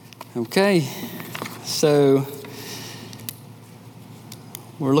Okay, so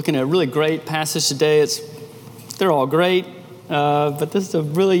we're looking at a really great passage today. They're all great, but this is a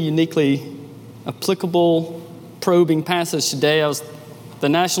really uniquely applicable, probing passage today. The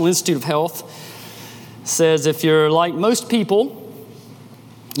National Institute of Health says if you're like most people,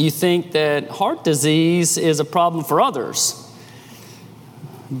 you think that heart disease is a problem for others.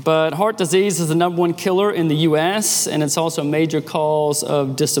 But heart disease is the number one killer in the U.S., and it's also a major cause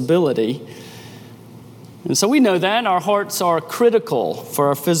of disability. And so we know that our hearts are critical for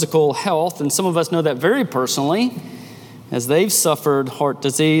our physical health, and some of us know that very personally, as they've suffered heart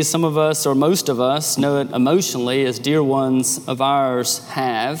disease. Some of us, or most of us, know it emotionally, as dear ones of ours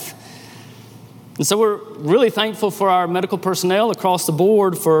have. And so we're really thankful for our medical personnel across the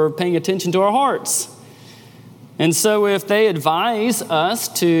board for paying attention to our hearts. And so if they advise us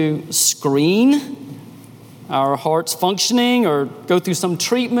to screen our heart's functioning or go through some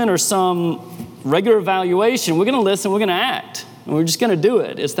treatment or some regular evaluation, we're going to listen, we're going to act, and we're just going to do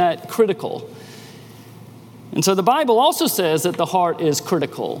it. It's that critical. And so the Bible also says that the heart is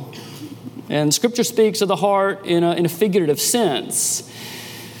critical. And Scripture speaks of the heart in a figurative sense.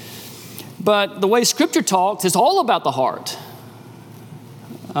 But the way Scripture talks is all about the heart.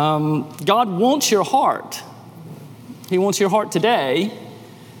 God wants your heart. He wants your heart today,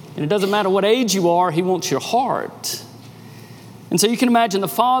 and it doesn't matter what age you are, He wants your heart. And so you can imagine the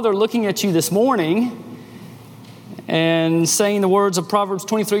Father looking at you this morning and saying the words of Proverbs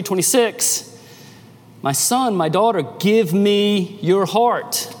 23:26, "My son, my daughter, give me your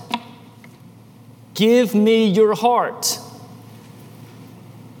heart. Give me your heart."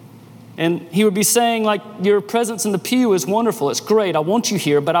 And He would be saying, like, your presence in the pew is wonderful, it's great, I want you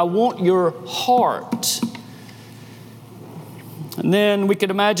here, but I want your heart. And then we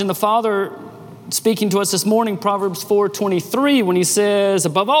could imagine the Father speaking to us this morning, Proverbs 4:23, when He says,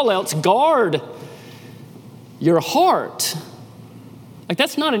 above all else, guard your heart. Like,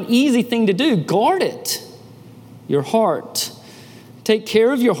 that's not an easy thing to do. Guard it, your heart. Take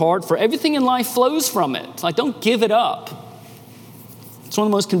care of your heart, for everything in life flows from it. Like, don't give it up. It's one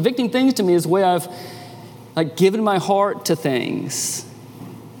of the most convicting things to me is the way I've given my heart to things.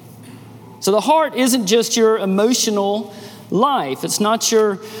 So the heart isn't just your emotional life. It's not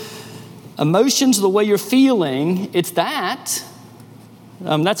your emotions, the way you're feeling. It's that.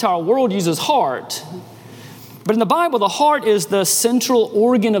 That's how our world uses heart. But in the Bible, the heart is the central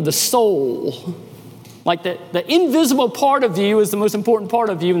organ of the soul. Like the invisible part of you is the most important part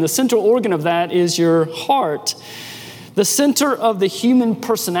of you, and the central organ of that is your heart. The center of the human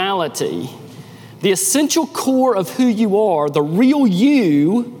personality, the essential core of who you are, the real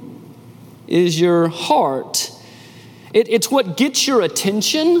you, is your heart. It's what gets your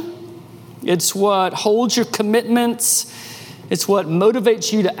attention. It's what holds your commitments. It's what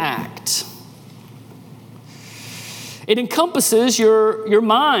motivates you to act. It encompasses your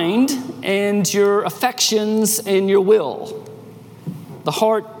mind and your affections and your will. The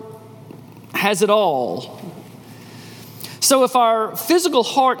heart has it all. So if our physical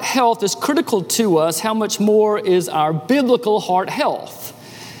heart health is critical to us, how much more is our biblical heart health?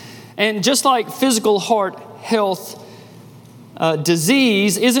 And just like physical heart health,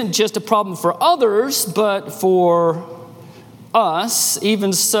 disease isn't just a problem for others, but for us.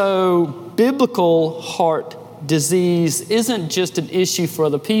 Even so, biblical heart disease isn't just an issue for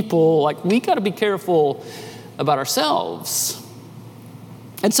other people. Like, we got to be careful about ourselves.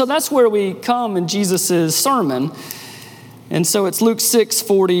 And so that's where we come in Jesus' sermon. And so it's Luke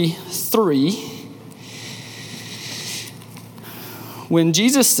 6:43. When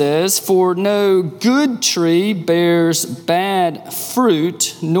Jesus says, "For no good tree bears bad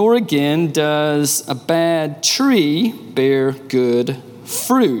fruit, nor again does a bad tree bear good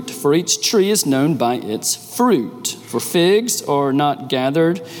fruit. For each tree is known by its fruit. For figs are not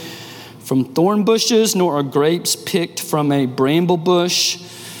gathered from thorn bushes, nor are grapes picked from a bramble bush.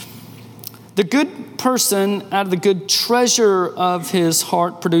 The good person out of the good treasure of his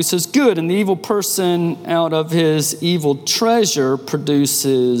heart produces good, and the evil person out of his evil treasure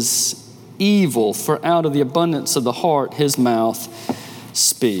produces evil. For out of the abundance of the heart, his mouth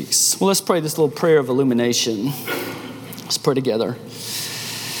speaks." Well, let's pray this little prayer of illumination. Let's pray together.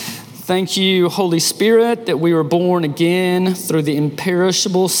 Thank you, Holy Spirit, that we were born again through the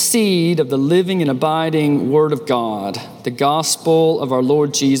imperishable seed of the living and abiding Word of God, the gospel of our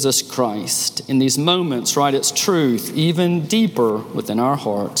Lord Jesus Christ. In these moments, write its truth even deeper within our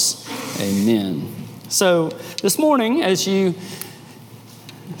hearts. Amen. So this morning, as you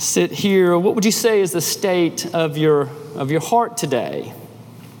sit here, what would you say is the state of your heart today?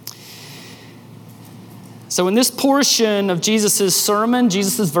 So in this portion of Jesus' sermon,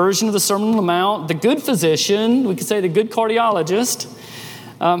 Jesus' version of the Sermon on the Mount, the good physician, we could say the good cardiologist,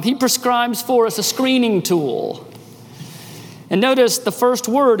 he prescribes for us a screening tool. And notice the first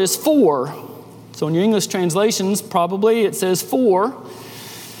word is for. So in your English translations, probably it says for.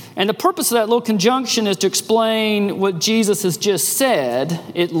 And the purpose of that little conjunction is to explain what Jesus has just said.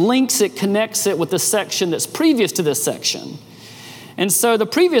 It links it, connects it with the section that's previous to this section. And so the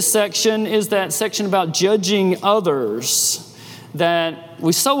previous section is that section about judging others, that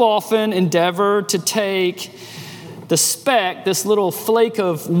we so often endeavor to take the speck, this little flake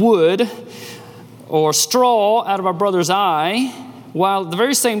of wood or straw out of our brother's eye, while at the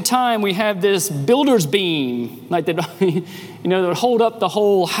very same time we have this builder's beam, like that, that would hold up the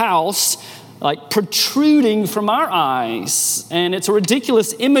whole house, like protruding from our eyes. And it's a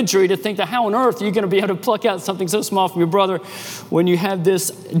ridiculous imagery to think that how on earth are you going to be able to pluck out something so small from your brother when you have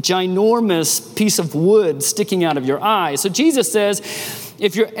this ginormous piece of wood sticking out of your eye. So Jesus says,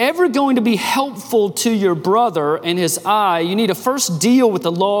 if you're ever going to be helpful to your brother and his eye, you need to first deal with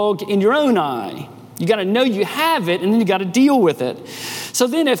the log in your own eye. You got to know you have it, and then you got to deal with it. So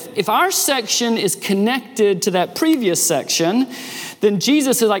then if our section is connected to that previous section, then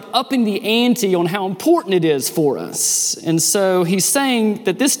Jesus is like upping the ante on how important it is for us. And so he's saying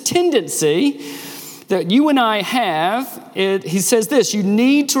that this tendency that you and I have, he says this, you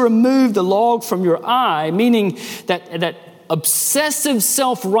need to remove the log from your eye, meaning that obsessive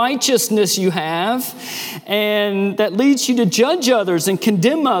self-righteousness you have, and that leads you to judge others and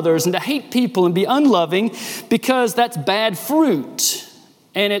condemn others and to hate people and be unloving, because that's bad fruit.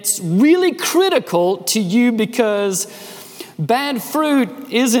 And it's really critical to you because bad fruit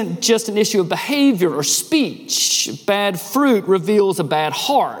isn't just an issue of behavior or speech. Bad fruit reveals a bad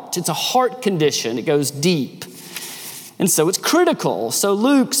heart. It's a heart condition. It goes deep. And so it's critical. So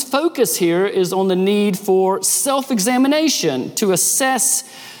Luke's focus here is on the need for self-examination to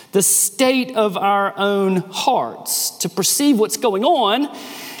assess the state of our own hearts, to perceive what's going on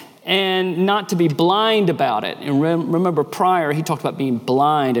and not to be blind about it. And remember prior, he talked about being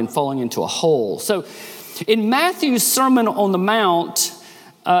blind and falling into a hole. So in Matthew's Sermon on the Mount,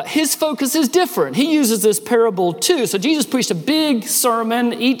 his focus is different. He uses this parable too. So Jesus preached a big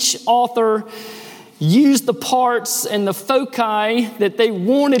sermon. Each author used the parts and the foci that they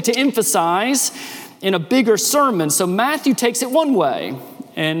wanted to emphasize in a bigger sermon. So Matthew takes it one way.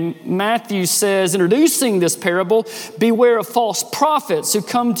 And Matthew says, introducing this parable, beware of false prophets who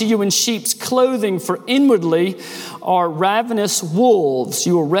come to you in sheep's clothing, for inwardly are ravenous wolves.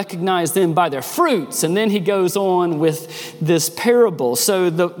 You will recognize them by their fruits. And then he goes on with this parable.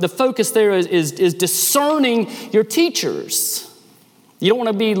 So the focus there is discerning your teachers. You don't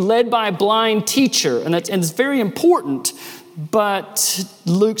want to be led by a blind teacher, and it's very important, but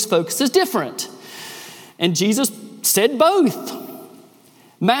Luke's focus is different. And Jesus said both.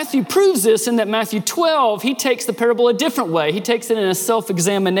 Matthew proves this in that Matthew 12, he takes the parable a different way. He takes it in a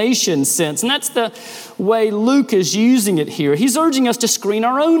self-examination sense, and that's the way Luke is using it here. He's urging us to screen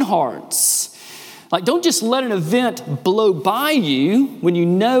our own hearts. Like, don't just let an event blow by you when you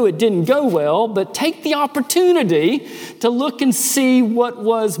know it didn't go well, but take the opportunity to look and see what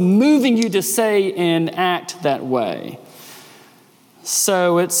was moving you to say and act that way.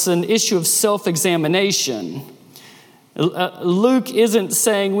 So it's an issue of self-examination. Luke isn't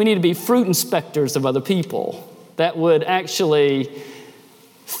saying we need to be fruit inspectors of other people. That would actually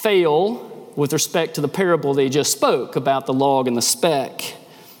fail with respect to the parable that he just spoke about the log and the speck.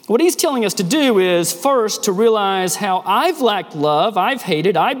 What he's telling us to do is first to realize how I've lacked love, I've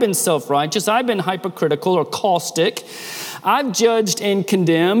hated, I've been self-righteous, I've been hypocritical or caustic, I've judged and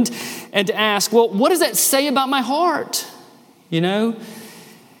condemned, and to ask, well, what does that say about my heart? And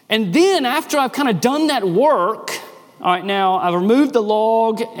then after I've kind of done that work, all right, now I've removed the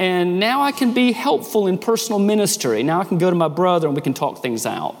log, and now I can be helpful in personal ministry. Now I can go to my brother and we can talk things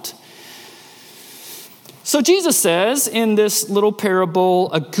out. So Jesus says in this little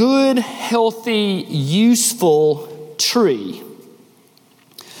parable, a good, healthy, useful tree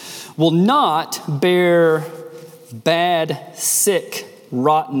will not bear bad, sick,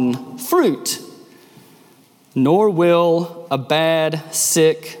 rotten fruit, nor will a bad,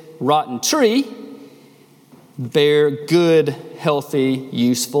 sick, rotten tree bear good, healthy,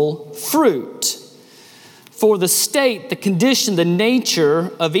 useful fruit. For the state, the condition, the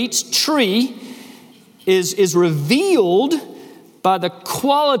nature of each tree is revealed by the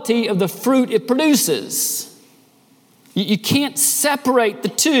quality of the fruit it produces. You can't separate the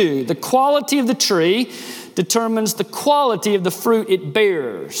two. The quality of the tree determines the quality of the fruit it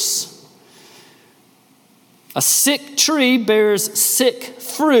bears. A sick tree bears sick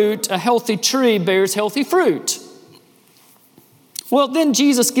fruit. A healthy tree bears healthy fruit. Well, then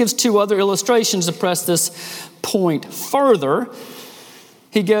Jesus gives two other illustrations to press this point further.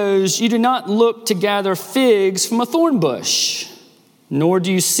 He goes, "You do not look to gather figs from a thorn bush, nor do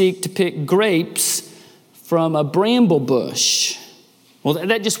you seek to pick grapes from a bramble bush." Well,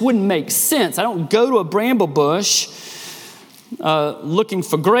 that just wouldn't make sense. I don't go to a bramble bush looking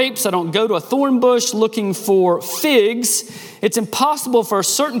for grapes. I don't go to a thorn bush looking for figs. It's impossible for a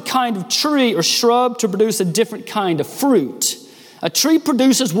certain kind of tree or shrub to produce a different kind of fruit. A tree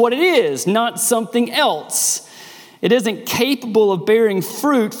produces what it is, not something else. It isn't capable of bearing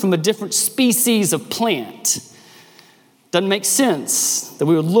fruit from a different species of plant. Doesn't make sense that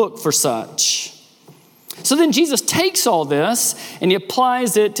we would look for such. So then Jesus takes all this and he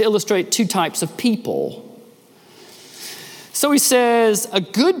applies it to illustrate two types of people. So he says, a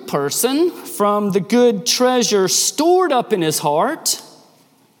good person from the good treasure stored up in his heart.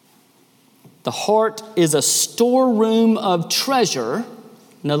 The heart is a storeroom of treasure,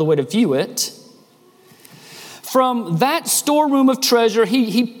 another way to view it. From that storeroom of treasure,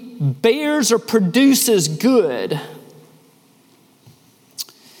 he bears or produces good.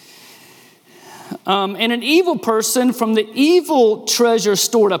 And an evil person from the evil treasure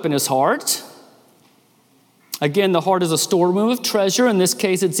stored up in his heart. Again, the heart is a storeroom of treasure. In this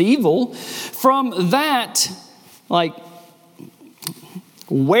case, it's evil. From that,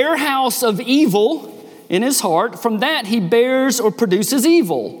 warehouse of evil in his heart, from that he bears or produces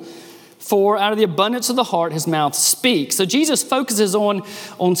evil. For out of the abundance of the heart, his mouth speaks. So Jesus focuses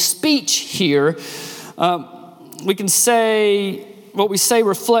on speech here. We can say what we say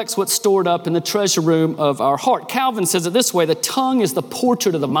reflects what's stored up in the treasure room of our heart. Calvin says it this way: the tongue is the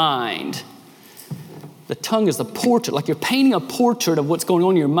portrait of the mind. The tongue is the portrait, like you're painting a portrait of what's going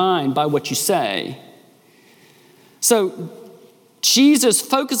on in your mind by what you say. So Jesus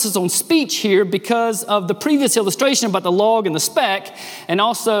focuses on speech here because of the previous illustration about the log and the speck, and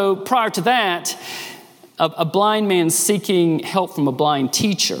also prior to that, a blind man seeking help from a blind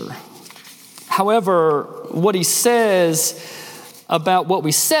teacher. However, what he says about what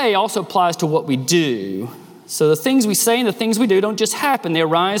we say also applies to what we do. So the things we say and the things we do don't just happen. They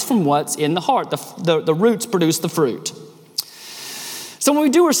arise from what's in the heart. The roots produce the fruit. So when we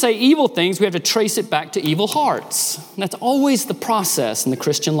do or say evil things, we have to trace it back to evil hearts. And that's always the process in the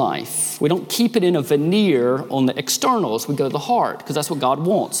Christian life. We don't keep it in a veneer on the externals. We go to the heart because that's what God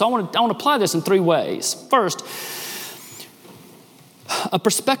wants. So I want to apply this in three ways. First, a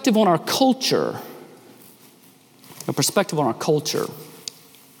perspective on our culture. A perspective on our culture.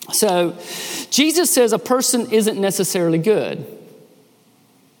 So Jesus says a person isn't necessarily good.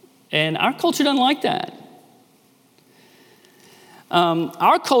 And our culture doesn't like that.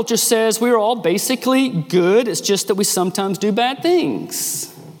 Our culture says we're all basically good. It's just that we sometimes do bad things.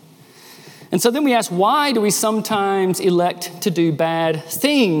 And so then we ask, why do we sometimes elect to do bad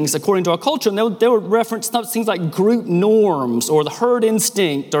things according to our culture? And they would reference things like group norms or the herd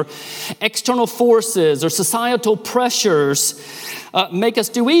instinct or external forces or societal pressures make us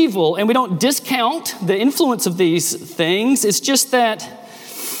do evil. And we don't discount the influence of these things. It's just that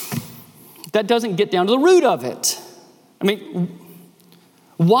doesn't get down to the root of it. I mean,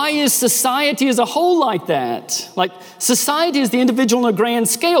 why is society as a whole like that? Like, society is the individual on a grand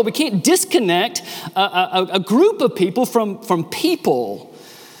scale. We can't disconnect a group of people from people.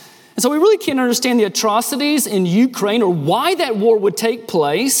 And so we really can't understand the atrocities in Ukraine or why that war would take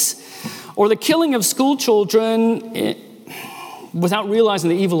place or the killing of school children without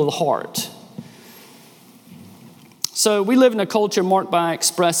realizing the evil of the heart. So we live in a culture marked by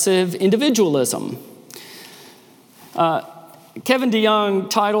expressive individualism. Kevin DeYoung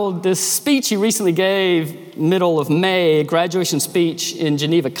titled this speech he recently gave middle of May, a graduation speech in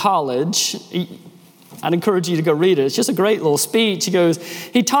Geneva College. I'd encourage you to go read it. It's just a great little speech.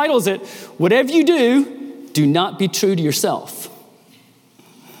 He titles it, "Whatever you do, do not be true to yourself."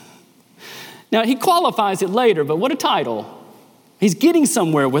 Now, he qualifies it later, but what a title. He's getting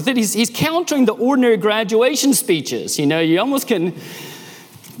somewhere with it. He's countering the ordinary graduation speeches. You know, you almost can...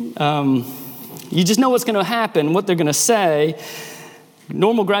 You just know what's going to happen, what they're going to say.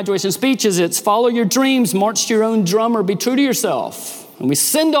 Normal graduation speeches, it's follow your dreams, march to your own drummer, be true to yourself. And we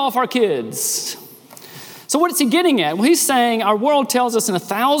send off our kids. So what is he getting at? Well, he's saying our world tells us in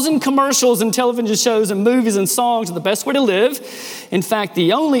 1,000 commercials and television shows and movies and songs that the best way to live. In fact,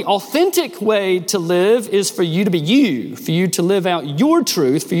 the only authentic way to live is for you to be you, for you to live out your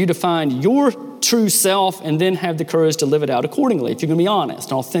truth, for you to find your true self and then have the courage to live it out accordingly, if you're going to be honest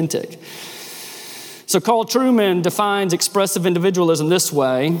and authentic. So Carl Trueman defines expressive individualism this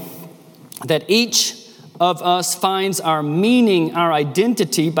way, that each of us finds our meaning, our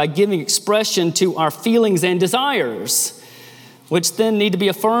identity, by giving expression to our feelings and desires, which then need to be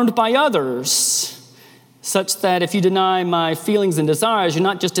affirmed by others, such that if you deny my feelings and desires, you're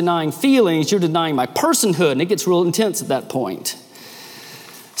not just denying feelings, you're denying my personhood, and it gets real intense at that point.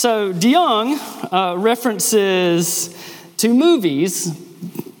 So DeYoung references two movies,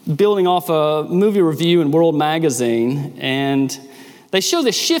 building off a movie review in World Magazine, and they show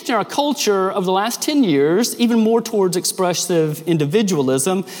the shift in our culture of the last 10 years, even more towards expressive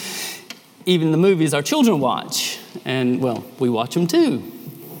individualism, even the movies our children watch. And, well, we watch them too.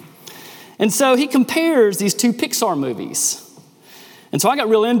 And so he compares these two Pixar movies. And so I got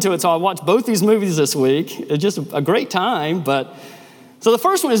real into it, so I watched both these movies this week. It was just a great time. So the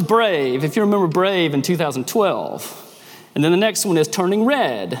first one is Brave, if you remember Brave in 2012. And then the next one is Turning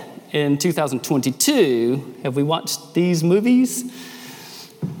Red in 2022. Have we watched these movies?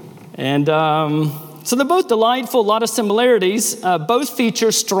 And so they're both delightful, a lot of similarities. Both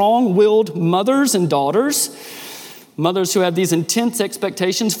feature strong-willed mothers and daughters. Mothers who have these intense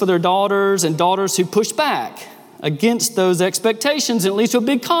expectations for their daughters, and daughters who push back against those expectations, and it leads to a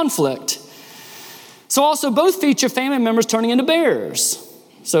big conflict. So also both feature family members turning into bears.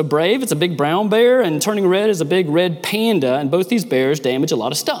 So Brave, it's a big brown bear, and Turning Red is a big red panda, and both these bears damage a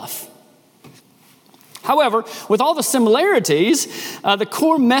lot of stuff. However, with all the similarities, the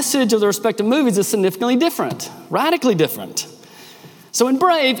core message of the respective movies is significantly different, radically different. So in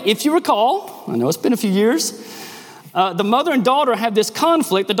Brave, if you recall, I know it's been a few years, the mother and daughter have this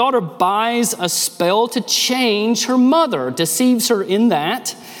conflict. The daughter buys a spell to change her mother, deceives her in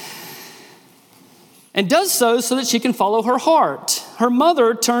that, and does so that she can follow her heart. Her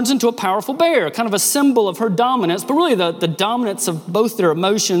mother turns into a powerful bear, kind of a symbol of her dominance, but really the dominance of both their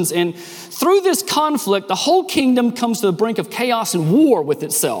emotions. And through this conflict, the whole kingdom comes to the brink of chaos and war with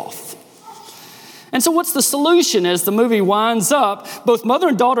itself. And so what's the solution? As the movie winds up, both mother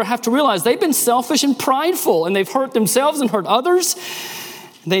and daughter have to realize they've been selfish and prideful, and they've hurt themselves and hurt others.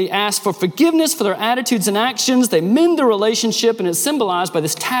 They ask for forgiveness for their attitudes and actions. They mend their relationship, and it's symbolized by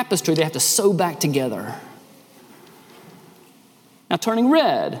this tapestry they have to sew back together. Now, Turning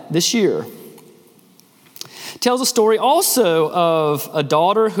Red this year tells a story also of a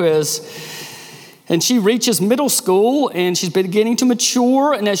daughter and she reaches middle school, and she's beginning to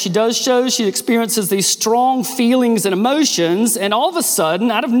mature, and as she does so, she experiences these strong feelings and emotions, and all of a sudden,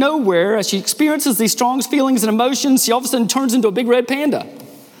 out of nowhere, as she experiences these strong feelings and emotions, she all of a sudden turns into a big red panda.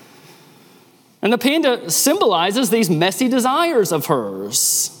 And the panda symbolizes these messy desires of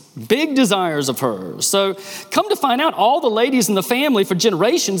hers, big desires of hers. So come to find out, all the ladies in the family for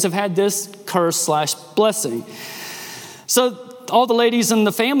generations have had this curse/blessing. So all the ladies in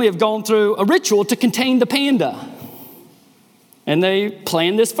the family have gone through a ritual to contain the panda. And they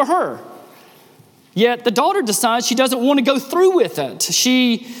planned this for her. Yet the daughter decides she doesn't want to go through with it.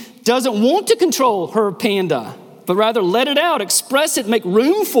 She doesn't want to control her panda, but rather let it out, express it, make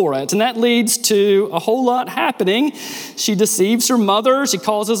room for it. And that leads to a whole lot happening. She deceives her mother. She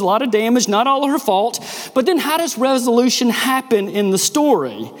causes a lot of damage, not all her fault. But then how does resolution happen in the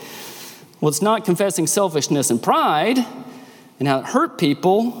story? Well, it's not confessing selfishness and pride and how it hurt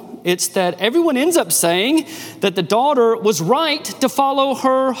people. It's that everyone ends up saying that the daughter was right to follow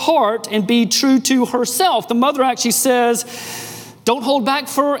her heart and be true to herself. The mother actually says, don't hold back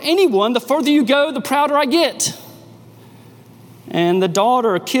for anyone. The further you go, the prouder I get. And the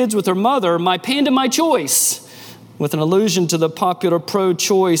daughter kids with her mother, my panda, my choice, with an allusion to the popular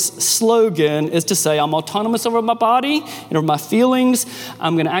pro-choice slogan, is to say, I'm autonomous over my body and over my feelings.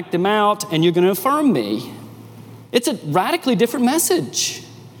 I'm going to act them out, and you're going to affirm me. It's a radically different message.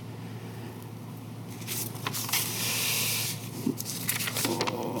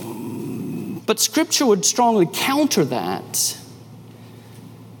 But Scripture would strongly counter that.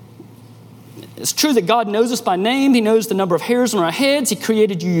 It's true that God knows us by name. He knows the number of hairs on our heads. He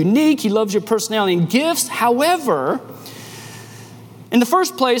created you unique. He loves your personality and gifts. However, in the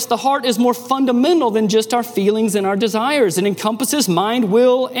first place, the heart is more fundamental than just our feelings and our desires. It encompasses mind,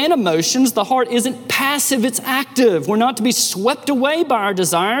 will, and emotions. The heart isn't passive, it's active. We're not to be swept away by our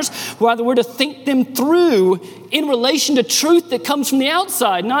desires. Rather, we're to think them through in relation to truth that comes from the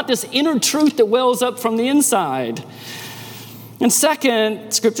outside, not this inner truth that wells up from the inside. And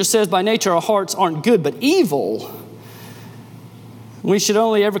second, Scripture says by nature our hearts aren't good but evil. We should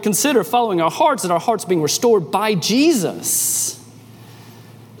only ever consider following our hearts, that our hearts being restored by Jesus.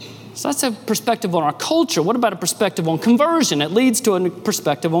 So that's a perspective on our culture. What about a perspective on conversion? It leads to a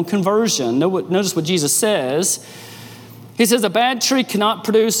perspective on conversion. Notice what Jesus says. He says a bad tree cannot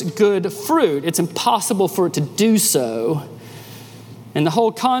produce good fruit. It's impossible for it to do so. And the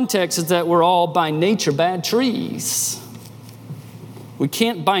whole context is that we're all by nature bad trees. We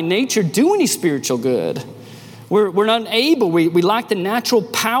can't by nature do any spiritual good. We're not able. We lack the natural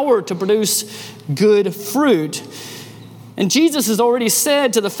power to produce good fruit. And Jesus has already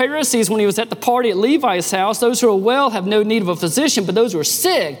said to the Pharisees when he was at the party at Levi's house, those who are well have no need of a physician, but those who are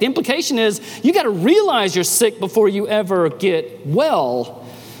sick. The implication is you got to realize you're sick before you ever get well.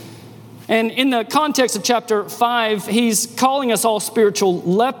 And in the context of chapter 5, he's calling us all spiritual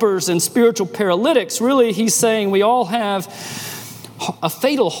lepers and spiritual paralytics. Really, he's saying we all have a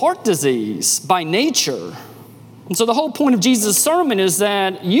fatal heart disease by nature. And so the whole point of Jesus' sermon is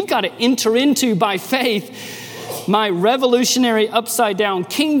that you've got to enter into, by faith, my revolutionary upside-down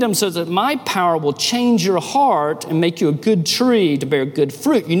kingdom so that my power will change your heart and make you a good tree to bear good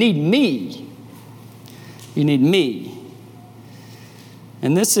fruit. You need me. You need me.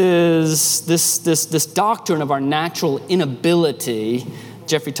 And this is this doctrine of our natural inability.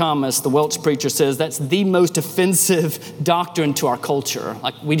 Jeffrey Thomas, the Welch preacher, says that's the most offensive doctrine to our culture.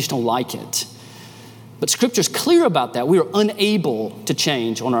 Like, we just don't like it. But Scripture's clear about that. We are unable to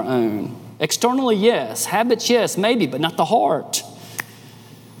change on our own. Externally, yes. Habits, yes, maybe, but not the heart.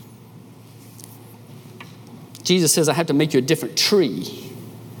 Jesus says, I have to make you a different tree.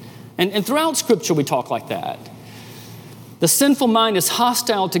 And throughout Scripture, we talk like that. The sinful mind is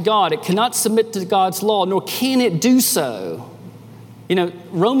hostile to God. It cannot submit to God's law, nor can it do so. You know,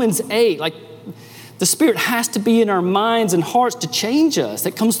 Romans 8, like, the Spirit has to be in our minds and hearts to change us.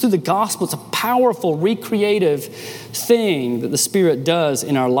 That comes through the gospel. It's a powerful, recreative thing that the Spirit does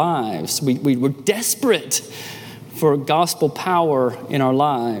in our lives. We're desperate for gospel power in our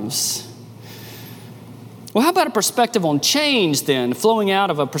lives. Well, how about a perspective on change then, flowing out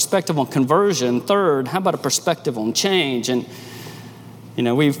of a perspective on conversion? Third, how about a perspective on change? And, you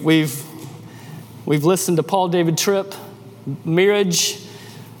know, we've listened to Paul David Tripp, marriage,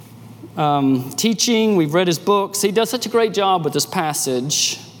 teaching. We've read his books. He does such a great job with this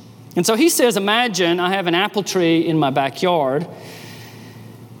passage. And so he says, imagine I have an apple tree in my backyard,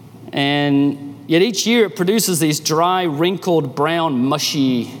 and yet each year it produces these dry, wrinkled, brown,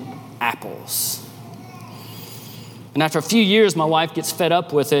 mushy apples. And after a few years, my wife gets fed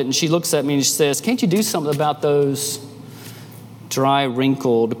up with it, and she looks at me and she says, can't you do something about those dry,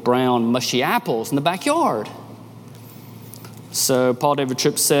 wrinkled, brown, mushy apples in the backyard? So Paul David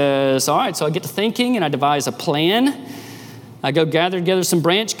Tripp says, all right, so I get to thinking and I devise a plan. I go gather together some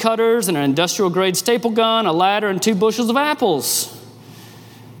branch cutters and an industrial grade staple gun, a ladder, and 2 bushels of apples.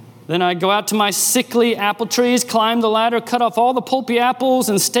 Then I go out to my sickly apple trees, climb the ladder, cut off all the pulpy apples,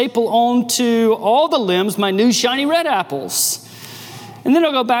 and staple onto all the limbs my new shiny red apples. And then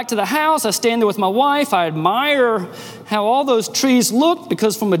I'll go back to the house. I stand there with my wife. I admire how all those trees look,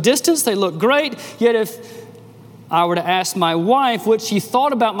 because from a distance they look great. Yet if I were to ask my wife what she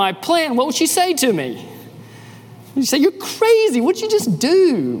thought about my plan, what would she say to me? She'd say, you're crazy. What'd you just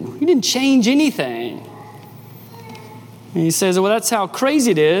do? You didn't change anything. And he says, well, that's how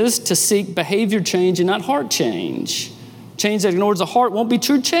crazy it is to seek behavior change and not heart change. Change that ignores the heart won't be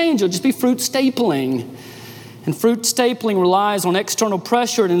true change. It'll just be fruit stapling. And fruit stapling relies on external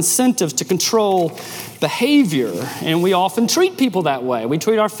pressure and incentives to control behavior. And we often treat people that way. We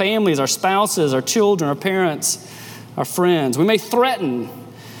treat our families, our spouses, our children, our parents, our friends. We may threaten,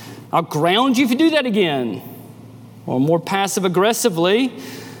 I'll ground you if you do that again. Or more passive aggressively,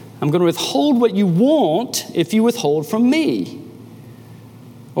 I'm going to withhold what you want if you withhold from me.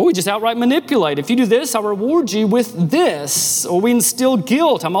 Or we just outright manipulate. If you do this, I'll reward you with this. Or we instill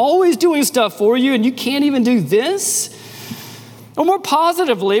guilt. I'm always doing stuff for you and you can't even do this. Or more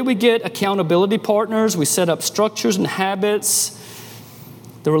positively, we get accountability partners. We set up structures and habits.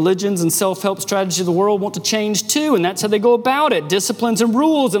 The religions and self-help strategies of the world want to change too, and that's how they go about it. Disciplines and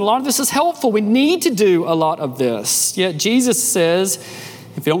rules, and a lot of this is helpful. We need to do a lot of this. Yet Jesus says,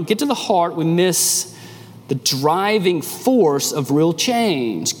 if you don't get to the heart, we miss the driving force of real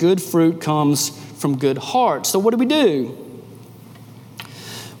change. Good fruit comes from good hearts. So what do?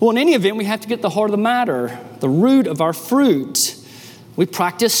 Well, in any event, we have to get the heart of the matter, the root of our fruit. We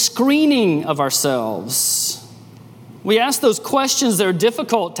practice screening of ourselves. We ask those questions that are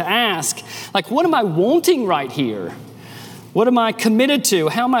difficult to ask, like, what am I wanting right here? What am I committed to?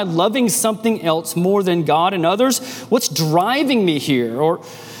 How am I loving something else more than God and others? What's driving me here? Or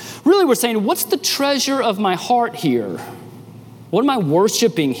really, we're saying, what's the treasure of my heart here? What am I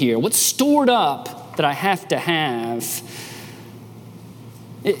worshiping here? What's stored up that I have to have?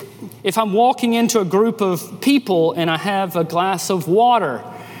 If I'm walking into a group of people and I have a glass of water,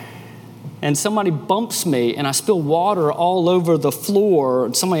 and somebody bumps me and I spill water all over the floor,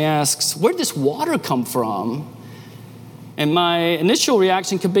 and somebody asks, where did this water come from? And my initial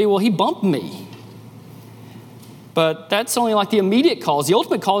reaction could be, well, he bumped me. But that's only like the immediate cause. The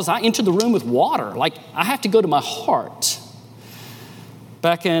ultimate cause is I entered the room with water. Like, I have to go to my heart.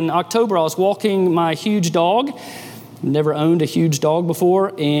 Back in October, I was walking my huge dog. Never owned a huge dog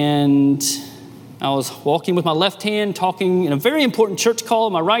before. And I was walking with my left hand, talking in a very important church call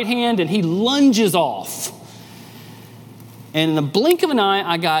with my right hand, and he lunges off. And in the blink of an eye,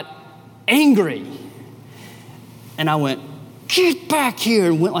 I got angry. And I went, get back here,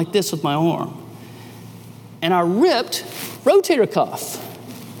 and went like this with my arm. And I ripped rotator cuff.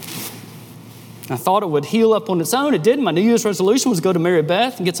 I thought it would heal up on its own. It didn't. My New Year's resolution was to go to Mary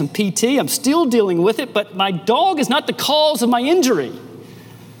Beth and get some PT. I'm still dealing with it, but my dog is not the cause of my injury.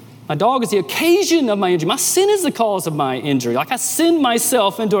 My dog is the occasion of my injury. My sin is the cause of my injury. Like I sinned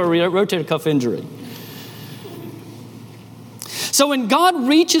myself into a rotator cuff injury. So when God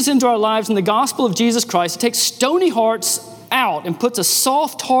reaches into our lives in the gospel of Jesus Christ, He takes stony hearts out and puts a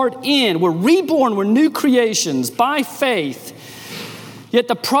soft heart in. We're reborn. We're new creations by faith. Yet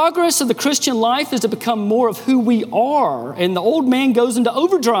the progress of the Christian life is to become more of who we are. And the old man goes into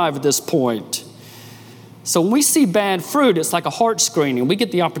overdrive at this point. So when we see bad fruit, it's like a heart screening. We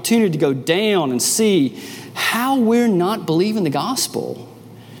get the opportunity to go down and see how we're not believing the gospel.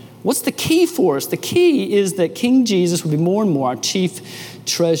 What's the key for us? The key is that King Jesus will be more and more our chief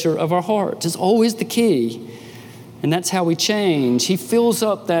treasure of our hearts. It's always the key. And that's how we change. He fills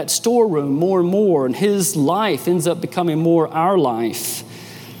up that storeroom more and more, and His life ends up becoming more our life.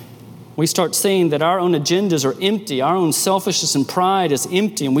 We start seeing that our own agendas are empty. Our own selfishness and pride is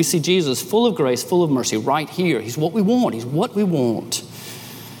empty, and we see Jesus full of grace, full of mercy right here. He's what we want. He's what we want.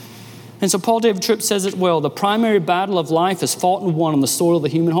 And so Paul David Tripp says it well. The primary battle of life is fought and won on the soil of the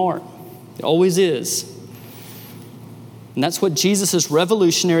human heart. It always is. And that's what Jesus'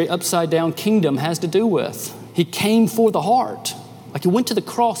 revolutionary upside-down kingdom has to do with. He came for the heart. Like He went to the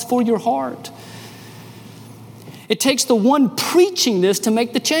cross for your heart. It takes the one preaching this to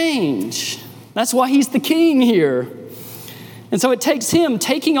make the change. That's why He's the king here. And so it takes Him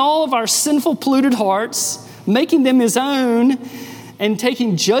taking all of our sinful, polluted hearts, making them His own, and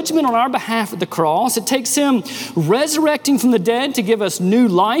taking judgment on our behalf at the cross. It takes Him resurrecting from the dead to give us new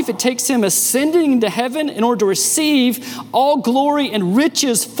life. It takes Him ascending into heaven in order to receive all glory and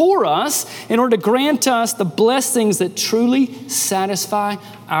riches for us, in order to grant us the blessings that truly satisfy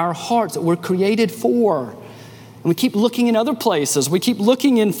our hearts, that we're created for. And we keep looking in other places. We keep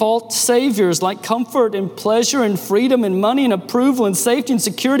looking in false saviors like comfort and pleasure and freedom and money and approval and safety and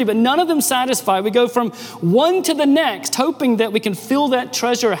security, but none of them satisfy. We go from one to the next, hoping that we can fill that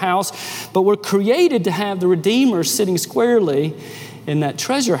treasure house, but we're created to have the Redeemer sitting squarely in that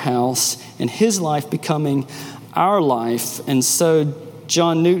treasure house and His life becoming our life. And so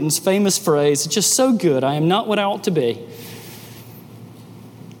John Newton's famous phrase, it's just so good, I am not what I ought to be.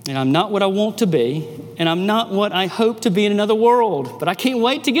 And I'm not what I want to be, and I'm not what I hope to be in another world, but I can't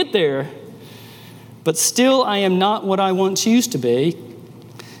wait to get there. But still, I am not what I once used to be,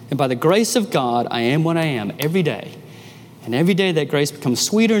 and by the grace of God, I am what I am every day. And every day that grace becomes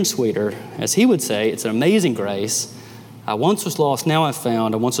sweeter and sweeter. As He would say, it's an amazing grace. I once was lost, now I've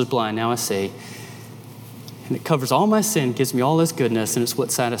found. I once was blind, now I see. And it covers all my sin, gives me all this goodness, and it's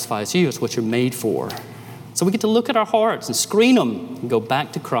what satisfies you. It's what you're made for. So we get to look at our hearts and screen them and go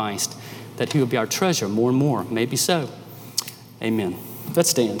back to Christ, that He will be our treasure more and more. Maybe so. Amen. Let's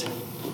stand.